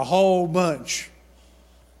means there's a whole bunch.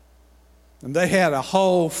 And they had a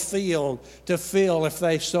whole field to fill if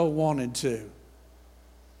they so wanted to.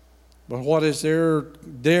 But what is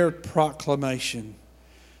their proclamation?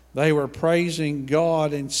 They were praising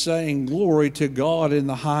God and saying, glory to God in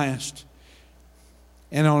the highest,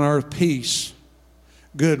 and on earth peace,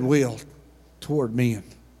 goodwill toward men.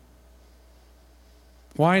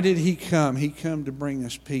 Why did he come? He came to bring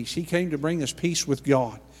us peace. He came to bring us peace with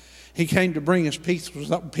God. He came to bring us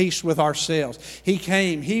peace with ourselves. He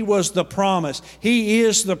came. He was the promise. He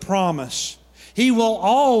is the promise. He will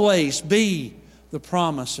always be the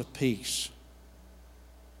promise of peace.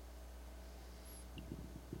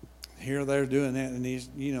 Here they're doing that, and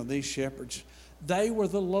these shepherds, they were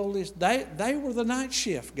the lowliest. They were the night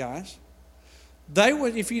shift guys. They were,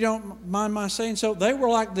 if you don't mind my saying so, they were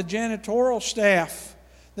like the janitorial staff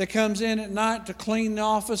that comes in at night to clean the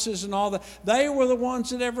offices and all that. They were the ones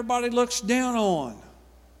that everybody looks down on.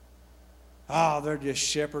 Oh, they're just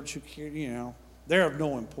shepherds who care, they're of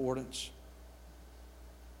no importance.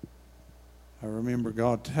 I remember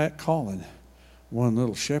God calling one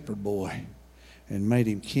little shepherd boy and made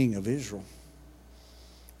him king of Israel.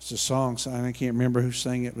 It's a song, I can't remember who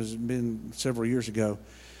sang it. It was been several years ago.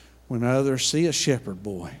 When others see a shepherd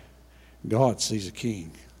boy, God sees a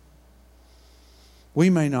king. We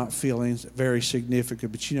may not feel very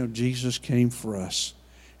significant, but Jesus came for us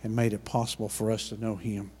and made it possible for us to know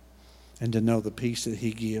him and to know the peace that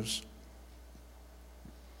he gives.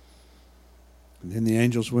 And then the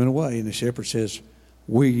angels went away, and the shepherd says,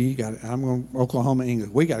 I'm going to Oklahoma,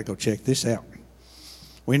 England. We got to go check this out.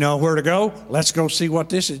 We know where to go. Let's go see what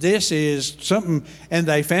this is. This is something, and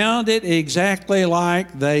they found it exactly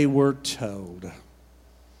like they were told.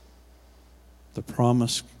 The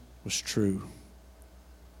promise was true.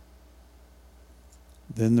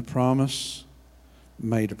 Then the promise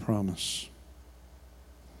made a promise.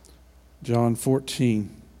 John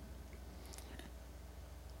 14,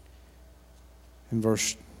 in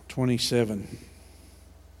verse 27.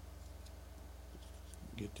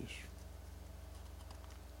 Get this.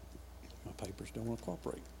 My papers don't want to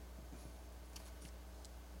cooperate.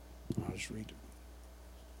 I'll just read it.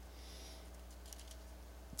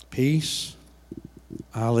 Peace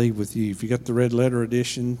I leave with you. If you got the red letter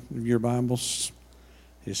edition of your Bibles,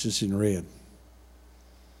 this is in red.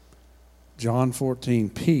 John 14,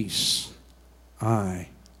 peace I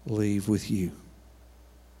leave with you.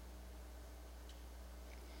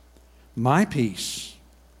 My peace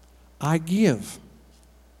I give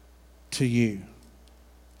to you.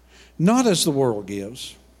 Not as the world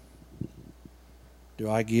gives, do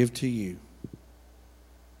I give to you.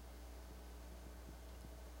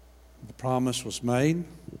 The promise was made.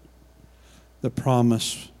 The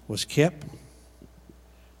promise was kept.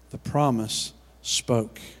 The promise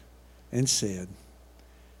spoke and said,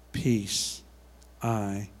 peace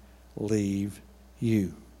I leave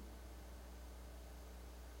you.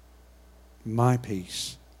 My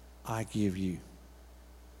peace I give you.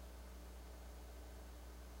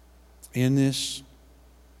 In this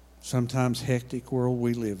sometimes hectic world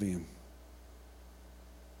we live in,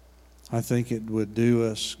 I think it would do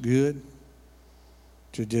us good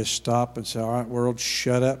to just stop and say, all right, world,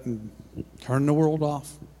 shut up and turn the world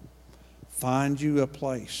off. Find you a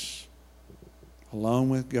place alone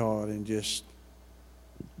with God and just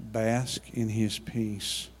bask in his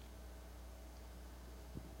peace.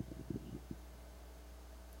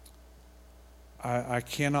 I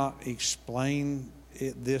cannot explain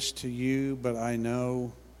this to you, but I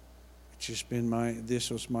know it's just been this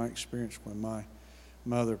was my experience when my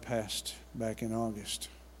mother passed back in August.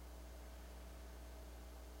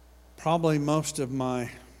 Probably most of my,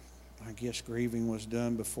 grieving was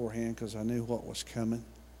done beforehand because I knew what was coming.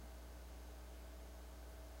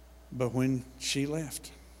 But when she left,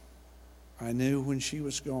 I knew when she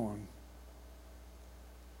was gone,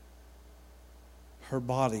 her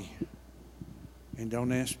body, and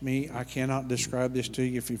don't ask me, I cannot describe this to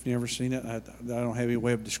you if you've never seen it. I don't have any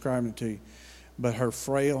way of describing it to you. But her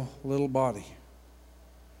frail little body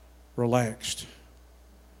relaxed.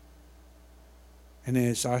 And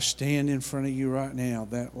as I stand in front of you right now,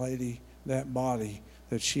 that lady, that body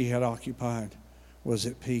that she had occupied was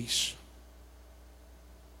at peace.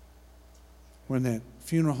 When that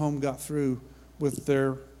funeral home got through with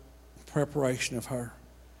their preparation of her,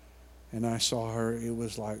 and I saw her, it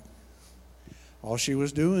was like all she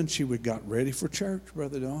was doing, she got ready for church,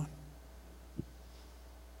 Brother Don.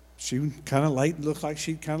 She kind of looked like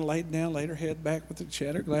she'd kind of laid down, laid her head back she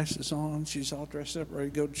had her glasses on. She's all dressed up, ready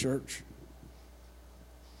to go to church.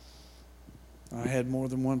 I had more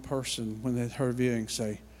than one person when they heard viewing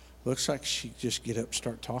say, looks like she'd just get up and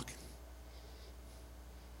start talking.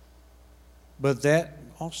 But that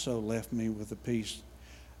also left me with a peace.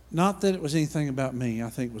 Not that it was anything about me. I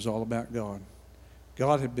think it was all about God.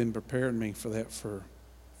 God had been preparing me for that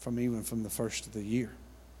from the first of the year.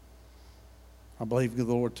 I believe the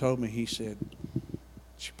Lord told me, he said,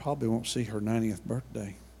 she probably won't see her 90th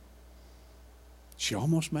birthday. She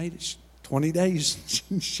almost made it. 20 days,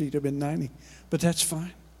 she'd have been 90. But that's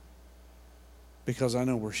fine. Because I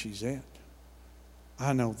know where she's at.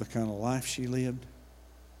 I know the kind of life she lived.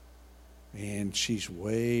 And she's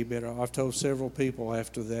way better. I've told several people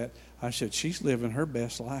after that, I said, she's living her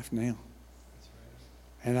best life now.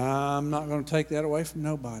 And I'm not going to take that away from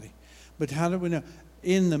nobody. But how do we know?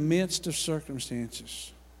 In the midst of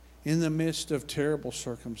circumstances, in the midst of terrible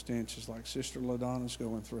circumstances like Sister LaDonna's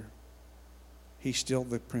going through, he's still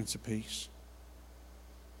the Prince of Peace.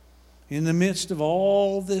 In the midst of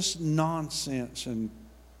all this nonsense and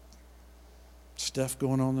stuff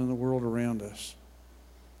going on in the world around us,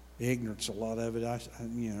 ignorance, a lot of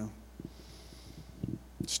it,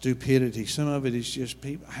 stupidity. Some of it is just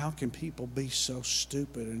people. How can people be so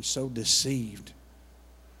stupid and so deceived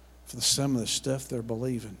for some of the stuff they're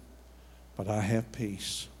believing? But I have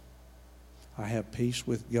peace. I have peace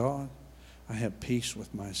with God. I have peace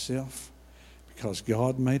with myself because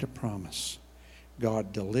God made a promise.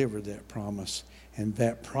 God delivered that promise, and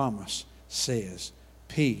that promise says,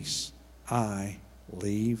 peace I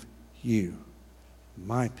leave you.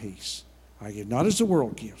 My peace I give. Not as the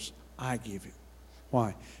world gives, I give it.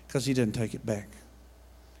 Why? Because he doesn't take it back.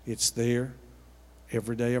 It's there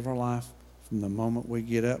every day of our life, from the moment we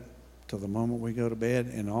get up till the moment we go to bed,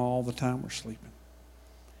 and all the time we're sleeping.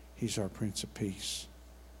 He's our Prince of Peace.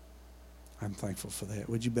 I'm thankful for that.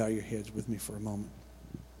 Would you bow your heads with me for a moment?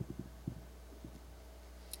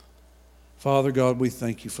 Father God, we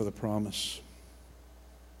thank you for the promise.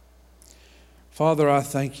 Father, I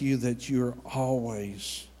thank you that you're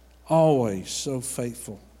always, always so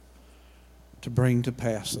faithful to bring to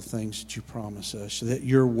pass the things that you promise us, that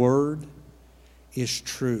your word is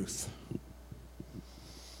truth.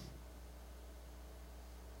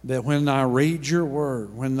 That when I read your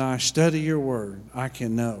word, when I study your word, I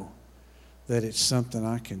can know that it's something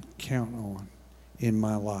I can count on in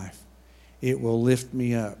my life. It will lift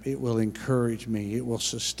me up. It will encourage me. It will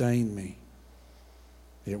sustain me.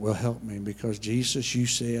 It will help me because, Jesus, you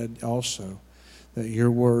said also that your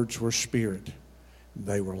words were spirit.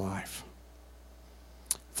 They were life.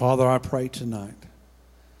 Father, I pray tonight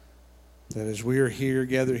that as we are here,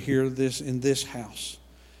 gathered here in this house,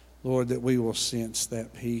 Lord, that we will sense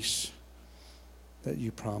that peace that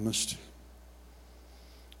you promised.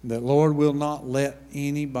 That, Lord, we'll not let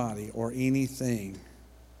anybody or anything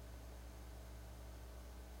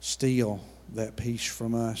steal that peace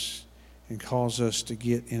from us and cause us to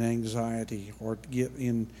get in anxiety or get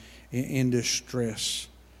in distress.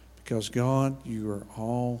 Because, God, you are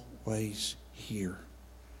always here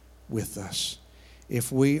with us.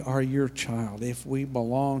 If we are your child, if we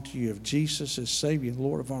belong to you, if Jesus is Savior and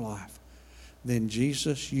Lord of our life, then,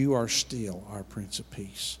 Jesus, you are still our Prince of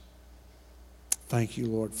Peace. Thank you,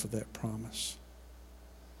 Lord, for that promise.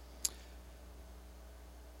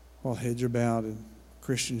 While heads are bowed and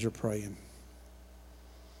Christians are praying,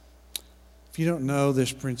 if you don't know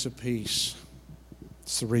this Prince of Peace,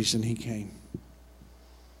 it's the reason he came.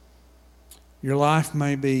 Your life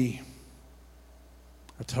may be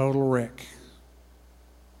a total wreck,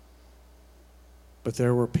 but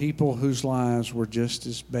there were people whose lives were just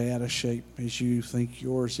as bad a shape as you think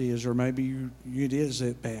yours is, or maybe it is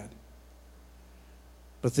that bad.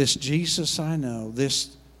 But this Jesus I know,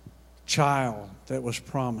 this child that was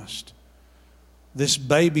promised, this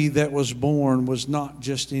baby that was born was not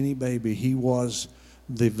just any baby. He was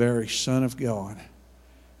the very Son of God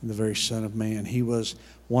and the very Son of Man. He was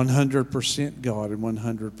 100% God and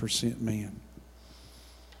 100% man.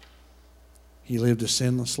 He lived a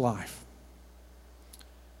sinless life.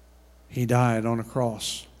 He died on a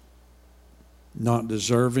cross, not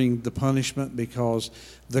deserving the punishment, because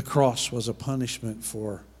the cross was a punishment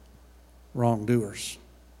for wrongdoers,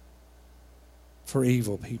 for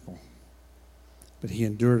evil people. But he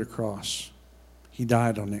endured a cross. He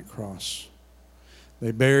died on that cross.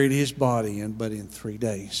 They buried his body, but in 3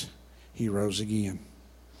 days he rose again,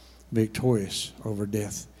 victorious over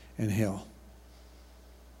death and hell.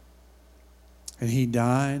 And he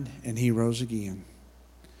died and he rose again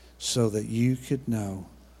so that you could know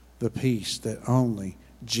the peace that only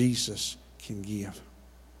Jesus can give.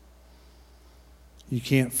 You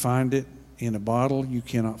can't find it in a bottle. You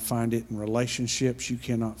cannot find it in relationships. You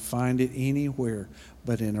cannot find it anywhere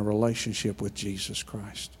but in a relationship with Jesus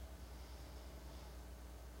Christ.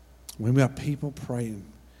 We've got people praying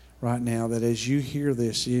right now that as you hear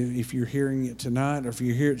this, if you're hearing it tonight or if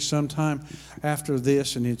you hear it sometime after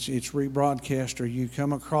this and it's rebroadcast, or you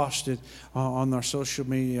come across it on our social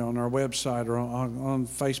media, on our website, or on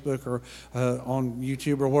Facebook, or on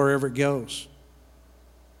YouTube, or wherever it goes,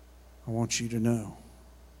 I want you to know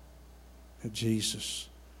that Jesus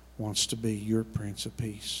wants to be your Prince of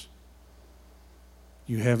Peace.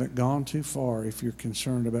 You haven't gone too far. If you're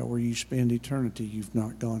concerned about where you spend eternity, you've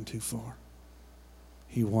not gone too far.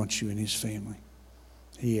 He wants you in his family.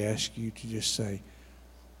 He asks you to just say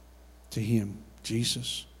to him,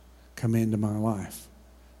 Jesus, come into my life.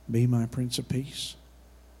 Be my Prince of Peace,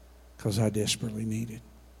 because I desperately need it.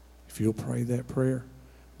 If you'll pray that prayer,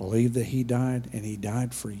 believe that he died, and he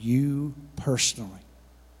died for you personally,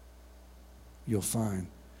 you'll find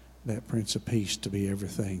that Prince of Peace to be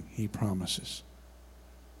everything he promises.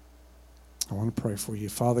 I want to pray for you.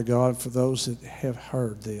 Father God, for those that have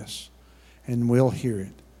heard this and will hear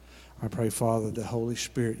it, I pray, Father, the Holy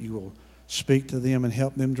Spirit, you will speak to them and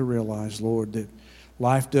help them to realize, Lord, that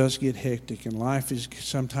life does get hectic and life is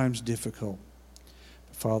sometimes difficult.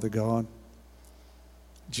 But Father God,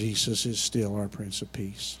 Jesus is still our Prince of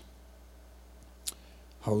Peace.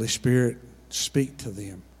 Holy Spirit, speak to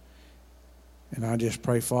them. And I just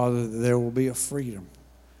pray, Father, that there will be a freedom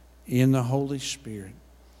in the Holy Spirit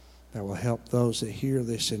that will help those that hear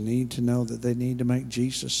this and need to know that they need to make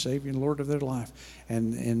Jesus Savior and Lord of their life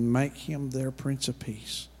and make Him their Prince of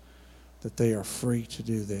Peace, that they are free to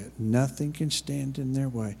do that. Nothing can stand in their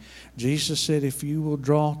way. Jesus said, if you will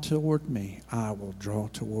draw toward me, I will draw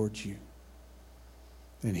towards you.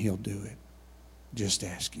 And He'll do it. Just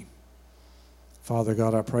ask Him. Father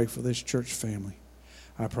God, I pray for this church family.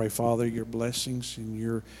 I pray, Father, your blessings and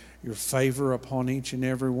your favor upon each and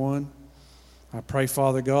every one. I pray,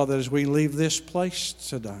 Father God, that as we leave this place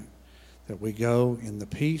today, that we go in the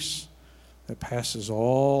peace that passes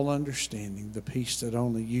all understanding, the peace that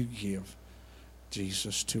only you give,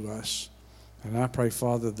 Jesus, to us. And I pray,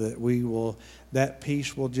 Father, that that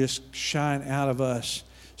peace will just shine out of us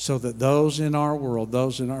so that those in our world,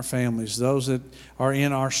 those in our families, those that are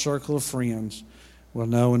in our circle of friends will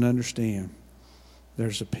know and understand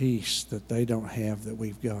there's a peace that they don't have that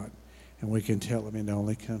we've got. And we can tell them it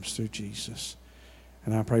only comes through Jesus.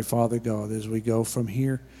 And I pray, Father God, as we go from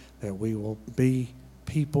here, that we will be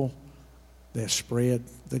people that spread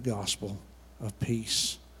the gospel of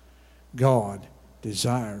peace. God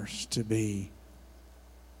desires to be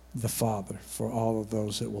the Father for all of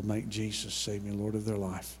those that will make Jesus Savior and Lord of their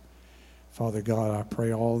life. Father God, I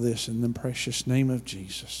pray all this in the precious name of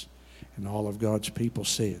Jesus. And all of God's people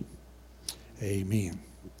said, amen.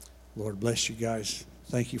 Lord bless you guys.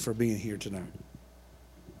 Thank you for being here tonight.